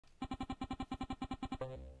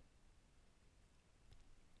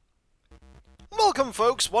Welcome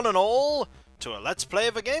folks, one and all, to a Let's Play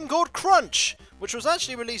of a game called KRUNCH, which was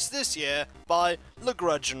actually released this year by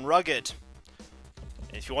Grudge and Rugged.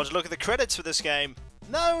 If you want to look at the credits for this game,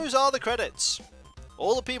 those are the credits.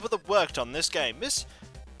 All the people that worked on this game, this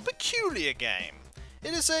peculiar game.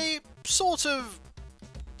 It is a sort of,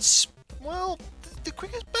 well, the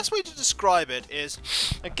best way to describe it is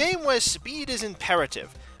a game where speed is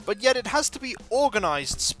imperative, but yet it has to be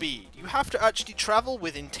organised speed. You have to actually travel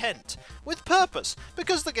with intent, with purpose,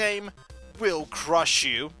 because the game will crush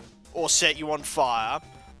you, or set you on fire,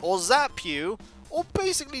 or zap you, or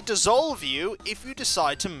basically dissolve you if you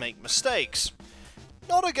decide to make mistakes.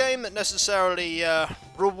 Not a game that necessarily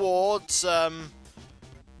rewards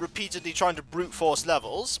repeatedly trying to brute force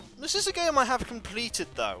levels. This is a game I have completed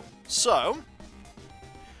though, so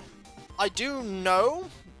I do know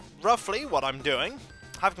roughly what I'm doing.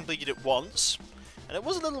 I've completed it once, and it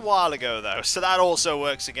was a little while ago though, so that also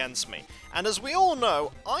works against me. And as we all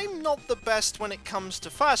know, I'm not the best when it comes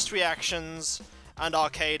to fast reactions and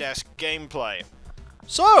arcade-esque gameplay.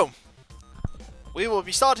 So, we will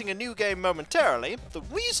be starting a new game momentarily. The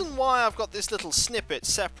reason why I've got this little snippet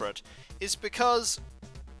separate is because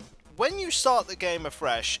when you start the game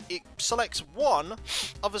afresh, it selects one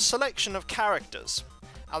of a selection of characters.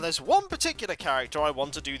 And there's one particular character I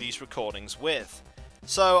want to do these recordings with.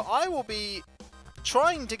 So I will be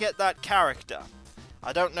trying to get that character.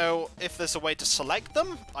 I don't know if there's a way to select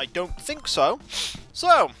them. I don't think so.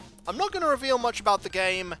 So, I'm not going to reveal much about the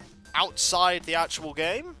game outside the actual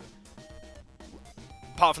game.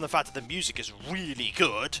 Apart from the fact that the music is really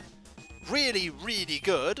good. Really, really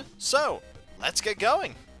good. So, let's get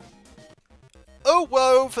going. Oh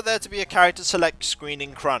whoa for there to be a character select screen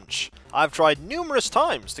in KRUNCH. I've tried numerous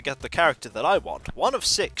times to get the character that I want, one of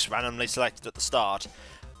 6 randomly selected at the start.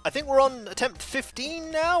 I think we're on attempt 15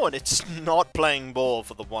 now, and it's not playing ball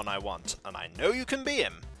for the one I want, and I know you can be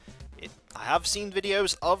him. I have seen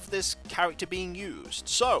videos of this character being used,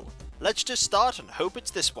 so let's just start and hope it's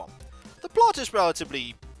this one. The plot is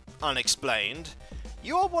relatively unexplained.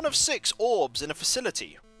 You are one of 6 orbs in a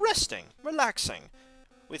facility, resting, relaxing,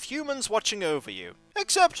 with humans watching over you.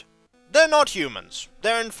 Except, they're not humans.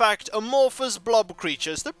 They're in fact amorphous blob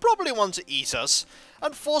creatures that probably want to eat us,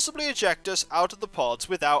 and forcibly eject us out of the pods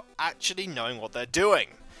without actually knowing what they're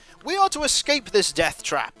doing. We are to escape this death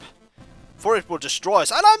trap, for it will destroy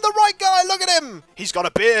us. And I'm the right guy, look at him! He's got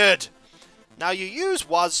a beard! Now you use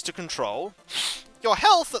WAS to control. Your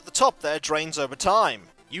health at the top there drains over time.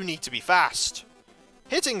 You need to be fast.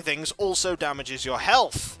 Hitting things also damages your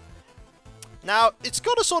health. Now, it's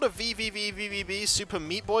got a sort of VVV Super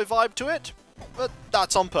Meat Boy vibe to it, but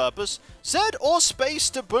that's on purpose. Z or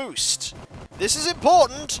space to boost. This is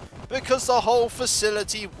important because the whole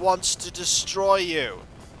facility wants to destroy you.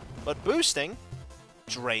 But boosting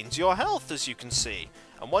drains your health, as you can see.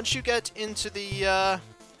 And once you get into the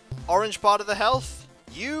orange part of the health,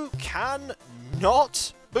 you can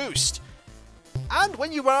not boost. And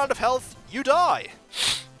when you run out of health, you die.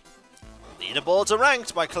 Leaderboards are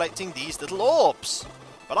ranked by collecting these little orbs.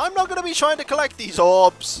 But I'm not going to be trying to collect these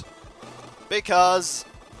orbs. Because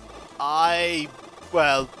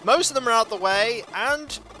well, most of them are out the way,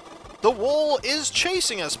 and the wall is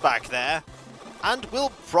chasing us back there, and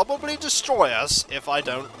will probably destroy us if I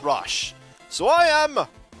don't rush. So I am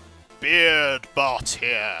Beardbot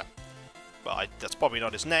here. Well, that's probably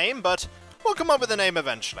not his name, but we'll come up with a name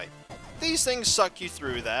eventually. These things suck you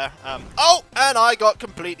through there. Oh, and I got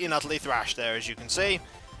completely and utterly thrashed there, as you can see.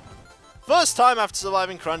 First time after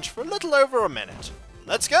surviving KRUNCH for a little over a minute.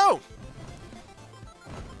 Let's go!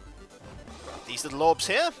 These little orbs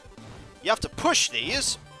here, you have to push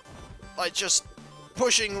these by just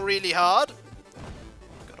pushing really hard.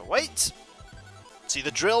 Gotta wait. See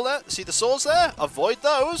the drill there? See the saws there? Avoid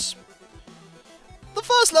those. The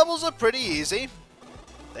first levels are pretty easy.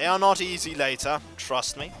 They are not easy later,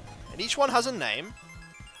 trust me. And each one has a name.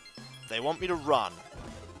 They want me to run.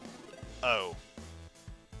 Oh.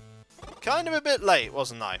 Kind of a bit late,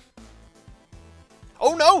 wasn't I?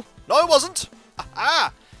 Oh no! No, it wasn't!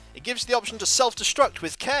 Aha! It gives you the option to self-destruct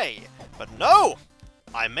with K. But no!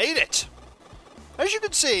 I made it! As you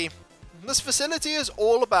can see, this facility is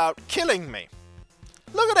all about killing me.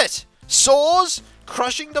 Look at it! Saws!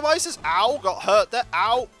 Crushing devices! Ow! Got hurt there!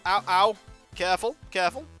 Ow! Ow! Ow! Careful!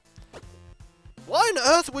 Careful! Why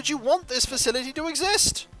on earth would you want this facility to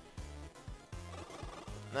exist?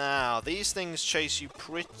 Now, these things chase you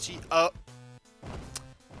pretty... I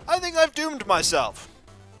think I've doomed myself.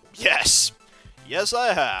 Yes. Yes, I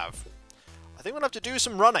have. I think we'll have to do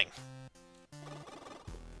some running.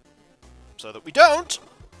 So that we don't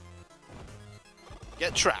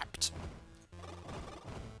get trapped.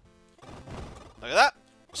 Look at that.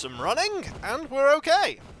 Some running, and we're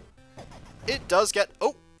okay. It does get...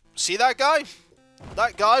 Oh, see that guy?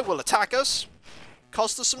 That guy will attack us,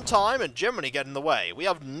 cost us some time, and generally get in the way. We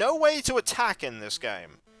have no way to attack in this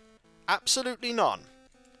game. Absolutely none.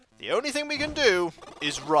 The only thing we can do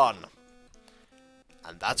is run.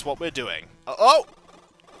 And that's what we're doing. Oh!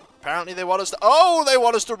 Apparently they want us to... Oh, they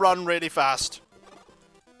want us to run really fast.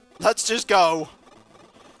 Let's just go.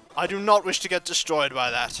 I do not wish to get destroyed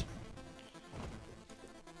by that.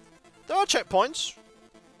 There are checkpoints.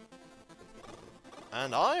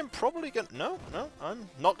 And I'm probably gonna... No, I'm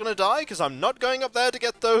not gonna die, because I'm not going up there to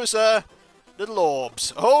get those, little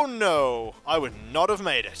orbs. Oh no! I would not have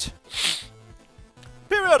made it.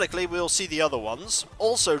 Periodically, we'll see the other ones,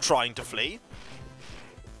 also trying to flee.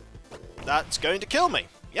 That's going to kill me.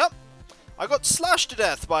 Yep. I got slashed to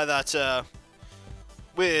death by that,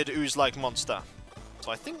 weird ooze-like monster.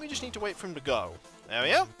 So I think we just need to wait for him to go. There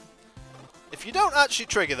we are. If you don't actually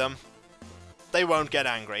trigger them, they won't get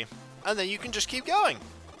angry. And then you can just keep going.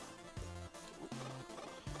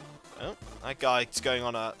 Oh, that guy's going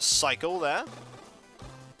on a cycle there.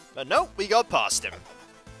 But no, we got past him.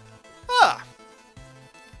 Ah!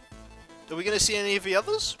 Are we going to see any of the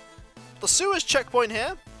others? The sewers checkpoint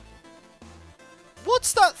here.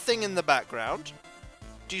 What's that thing in the background?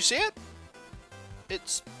 Do you see it?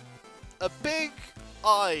 It's a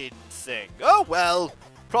big-eyed thing. Oh, well,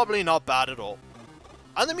 probably not bad at all.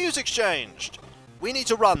 And the music's changed. We need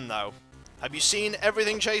to run, though. Have you seen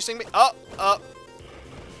everything chasing me?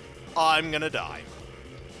 I'm gonna die.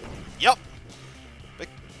 Yup.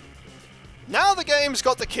 Now the game's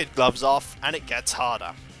got the kid gloves off, and it gets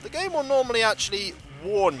harder. The game will normally actually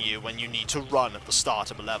warn you when you need to run at the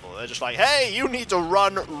start of a level. They're just like, hey, you need to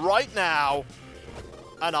run right now.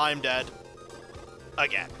 And I'm dead.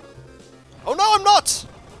 Again. Oh no, I'm not!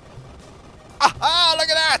 Aha, look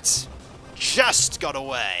at that! Just got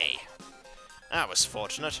away. That was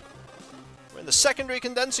fortunate. We're in the secondary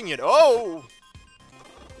condensing unit. Oh!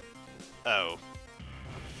 Oh.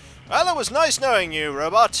 Well, it was nice knowing you,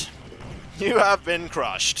 robot. You have been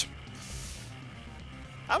crushed.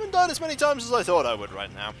 Haven't died as many times as I thought I would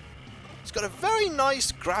right now. It's got a very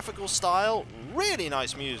nice graphical style, really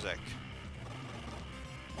nice music.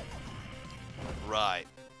 Right.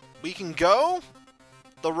 We can go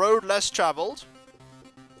the road less traveled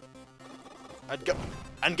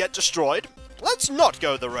and get destroyed. Let's not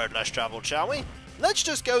go the road less traveled, shall we? Let's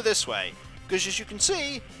just go this way, because as you can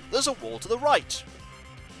see, there's a wall to the right.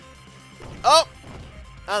 Oh!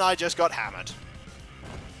 And I just got hammered.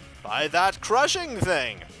 By that crushing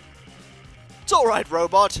thing. It's alright,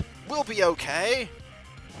 robot. We'll be okay.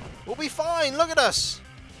 We'll be fine, look at us.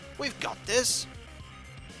 We've got this.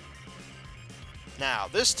 Now,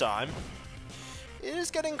 this time, it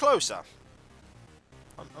is getting closer.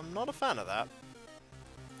 I'm not a fan of that.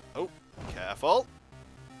 Oh, careful.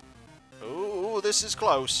 Ooh, this is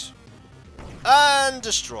close. And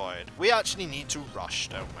destroyed. We actually need to rush,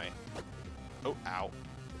 don't we? Oh, ow.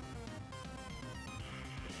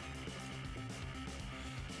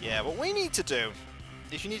 Yeah, what we need to do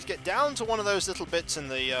is you need to get down to one of those little bits in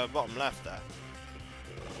the bottom left there.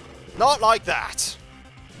 Not like that!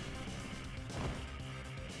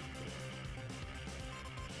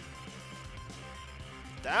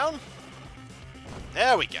 Down.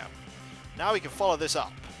 There we go. Now we can follow this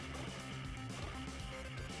up.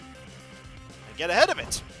 And get ahead of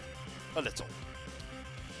it. A little.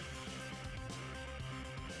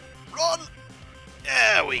 Run!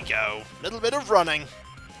 There we go. Little bit of running.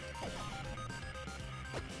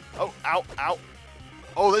 Oh, ow, ow.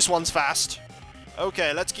 Oh, this one's fast.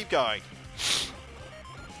 Okay, let's keep going.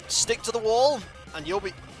 Stick to the wall, and you'll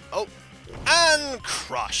be... Oh, and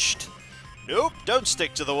crushed. Nope, don't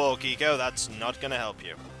stick to the wall, Kiko. That's not going to help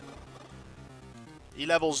you.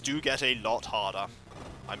 E-levels do get a lot harder.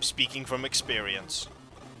 I'm speaking from experience.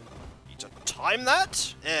 Need to time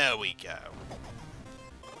that? There we go.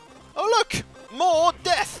 Oh, look! More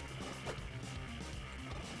death!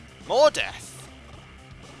 More death.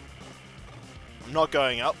 I'm not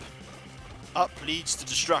going up. Up leads to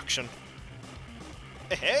destruction.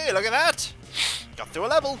 Hey, look at that! Got through a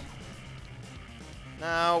level.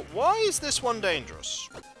 Now, why is this one dangerous?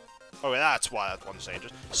 Oh, that's why that one's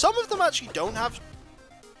dangerous. Some of them actually don't have...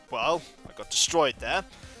 Well, I got destroyed there.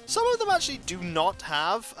 Some of them actually do not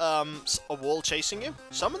have a wall chasing you.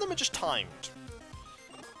 Some of them are just timed.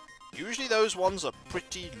 Usually those ones are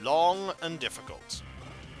pretty long and difficult.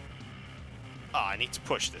 Ah, I need to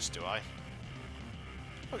push this, do I?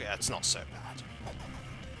 Okay, that's not so bad.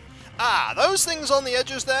 Ah, those things on the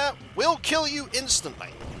edges there will kill you instantly.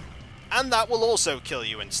 And that will also kill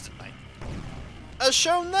you instantly. as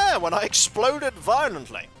shown there when I exploded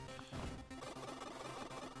violently.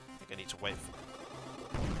 I think I need to wait for...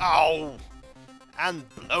 Ow! And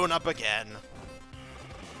blown up again.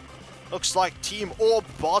 Looks like Team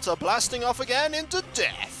Orbot are blasting off again into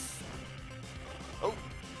death. Oh.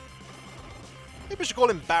 Maybe we should call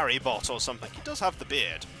him Barry Bot or something. He does have the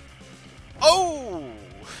beard. Oh!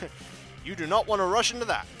 You do not want to rush into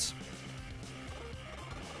that.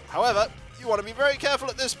 However, you want to be very careful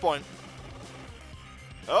at this point.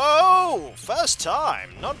 Oh! First time.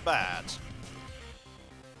 Not bad.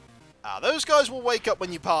 Those guys will wake up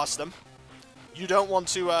when you pass them. You don't want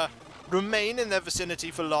to remain in their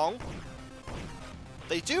vicinity for long.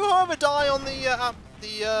 They do, however, die on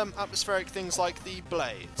the atmospheric things like the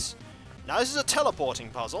blades. Now, this is a teleporting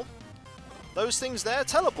puzzle. Those things there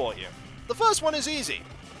teleport you. The first one is easy.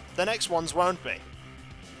 The next ones won't be.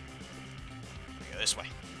 Go this way.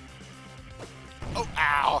 Oh,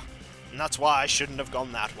 ow! And that's why I shouldn't have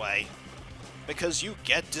gone that way. Because you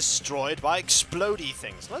get destroyed by explodey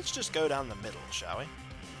things. Let's just go down the middle, shall we?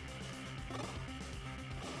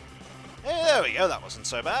 Hey, there we go, that wasn't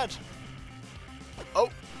so bad. Oh!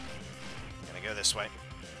 Gonna go this way.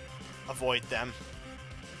 Avoid them.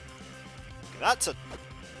 Okay,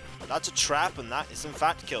 that's a trap, and that is in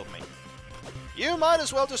fact killed me. You might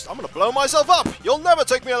as well just... I'm gonna blow myself up! You'll never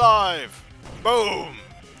take me alive! Boom!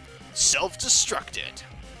 Self-destructed.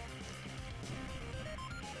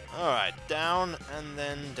 Alright, down, and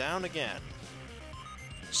then down again.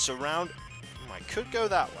 Surround... I could go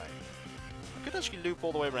that way. I could actually loop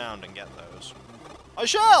all the way around and get those. I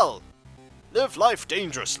shall! Live life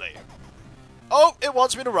dangerously. Oh, it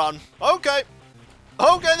wants me to run. Okay.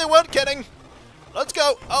 Okay, they weren't kidding. Let's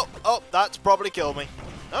go. Oh, that's probably killed me.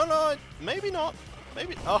 No, maybe not.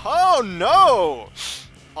 Maybe... Oh, no!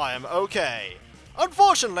 I am okay.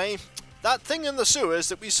 Unfortunately, that thing in the sewers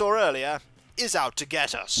that we saw earlier is out to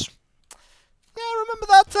get us. Yeah, remember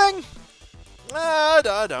that thing? I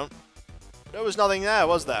don't. There was nothing there,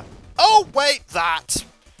 was there? Oh, wait, that!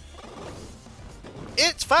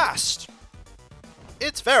 It's fast.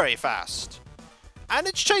 It's very fast. And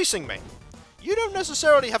it's chasing me. You don't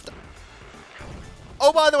necessarily have to...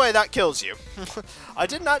 Oh, by the way, that kills you. I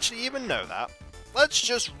didn't actually even know that. Let's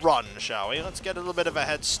just run, shall we? Let's get a little bit of a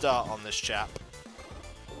head start on this chap.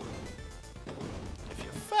 If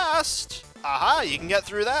you're fast... Aha, you can get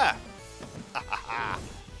through there.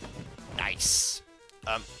 Nice.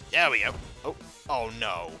 There we go. Oh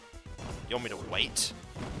no. You want me to wait?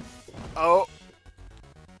 Oh,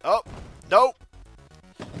 no.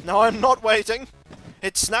 No, I'm not waiting.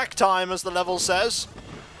 It's snack time, as the level says.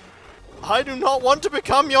 I do not want to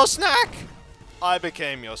become your snack. I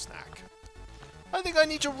became your snack. I think I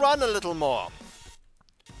need to run a little more.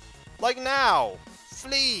 Like now.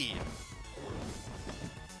 Flee.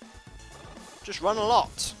 Just run a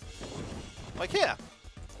lot. Like here.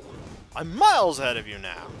 I'm miles ahead of you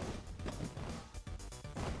now.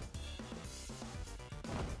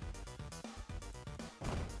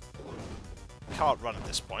 Can't run at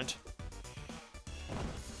this point.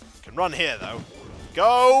 Can run here though.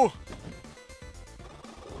 Go!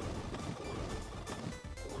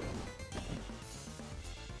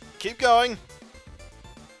 Keep going.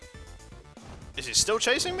 Is it still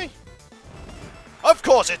chasing me? Of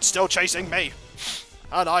course it's still chasing me!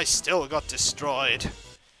 And I still got destroyed.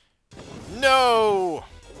 No!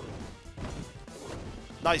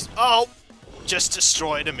 Nice. Oh! Just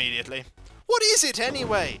destroyed immediately. What is it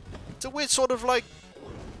anyway? It's a weird sort of like...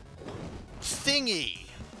 thingy.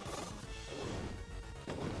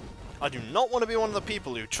 I do not want to be one of the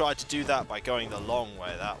people who tried to do that by going the long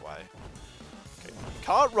way that way. Okay.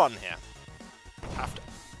 Can't run here.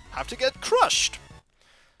 Have to get crushed.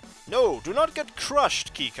 No, do not get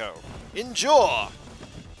crushed, Kiko. Endure.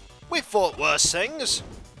 We've fought worse things.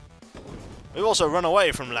 We've also run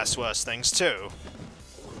away from less worse things too.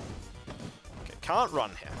 Okay, can't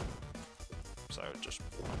run here. So just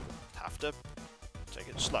have to take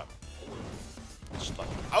it slow. Slow.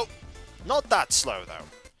 Oh, not that slow though.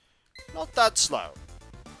 Not that slow.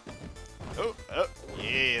 Oh,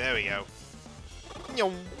 yeah, there we go.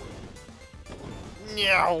 Meow.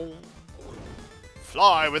 Meow.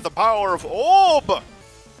 Fly with the power of orb!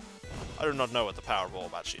 I do not know what the power of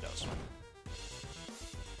orb actually does.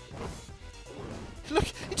 Look,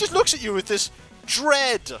 he just looks at you with this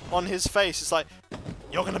dread on his face. It's like,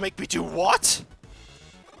 you're gonna make me do what?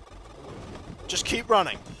 Just keep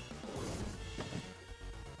running.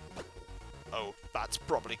 Oh, that's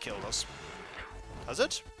probably killed us. Has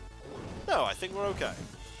it? No, I think we're okay.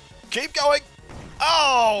 Keep going!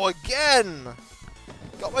 Oh, again!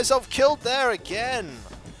 Got myself killed there again.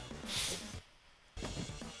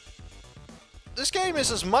 This game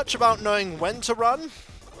is as much about knowing when to run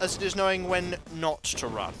as it is knowing when not to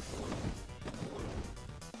run.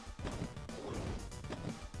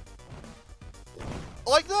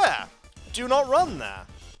 Like there! Do not run there.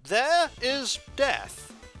 There is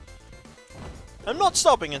death. I'm not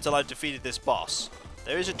stopping until I've defeated this boss.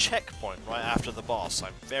 There is a checkpoint right after the boss,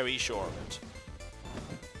 I'm very sure of it.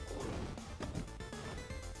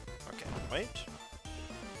 Okay, wait.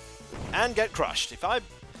 And get crushed. If I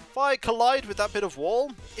collide with that bit of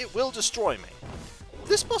wall, it will destroy me.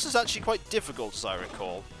 This boss is actually quite difficult, as I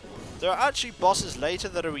recall. There are actually bosses later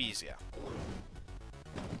that are easier.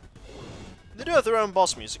 They do have their own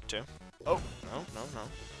boss music too. Oh,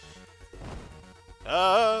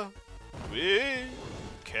 no.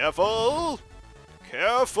 Careful!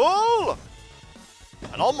 Careful!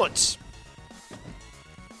 And onwards! I'm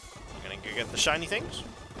gonna go get the shiny things.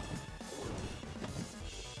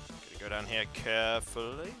 Gonna go down here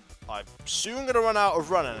carefully. I'm soon gonna run out of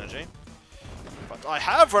run energy. But I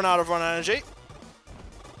have run out of run energy.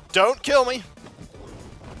 Don't kill me!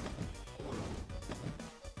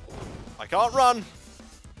 I can't run.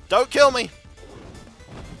 Don't kill me.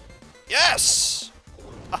 Yes!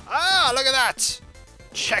 Aha! Look at that!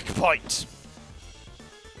 Checkpoint.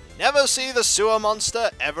 Never see the sewer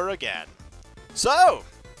monster ever again. So,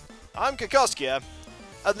 I'm Kikoskia,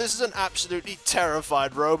 and this is an absolutely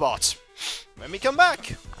terrified robot. When we come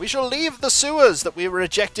back, we shall leave the sewers that we were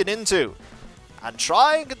ejected into, and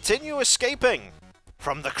try and continue escaping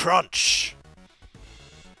from the KRUNCH.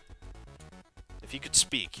 If he could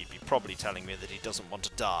speak, he'd be probably telling me that he doesn't want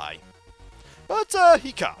to die. But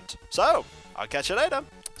he can't. So, I'll catch you later.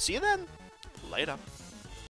 See you then. Later.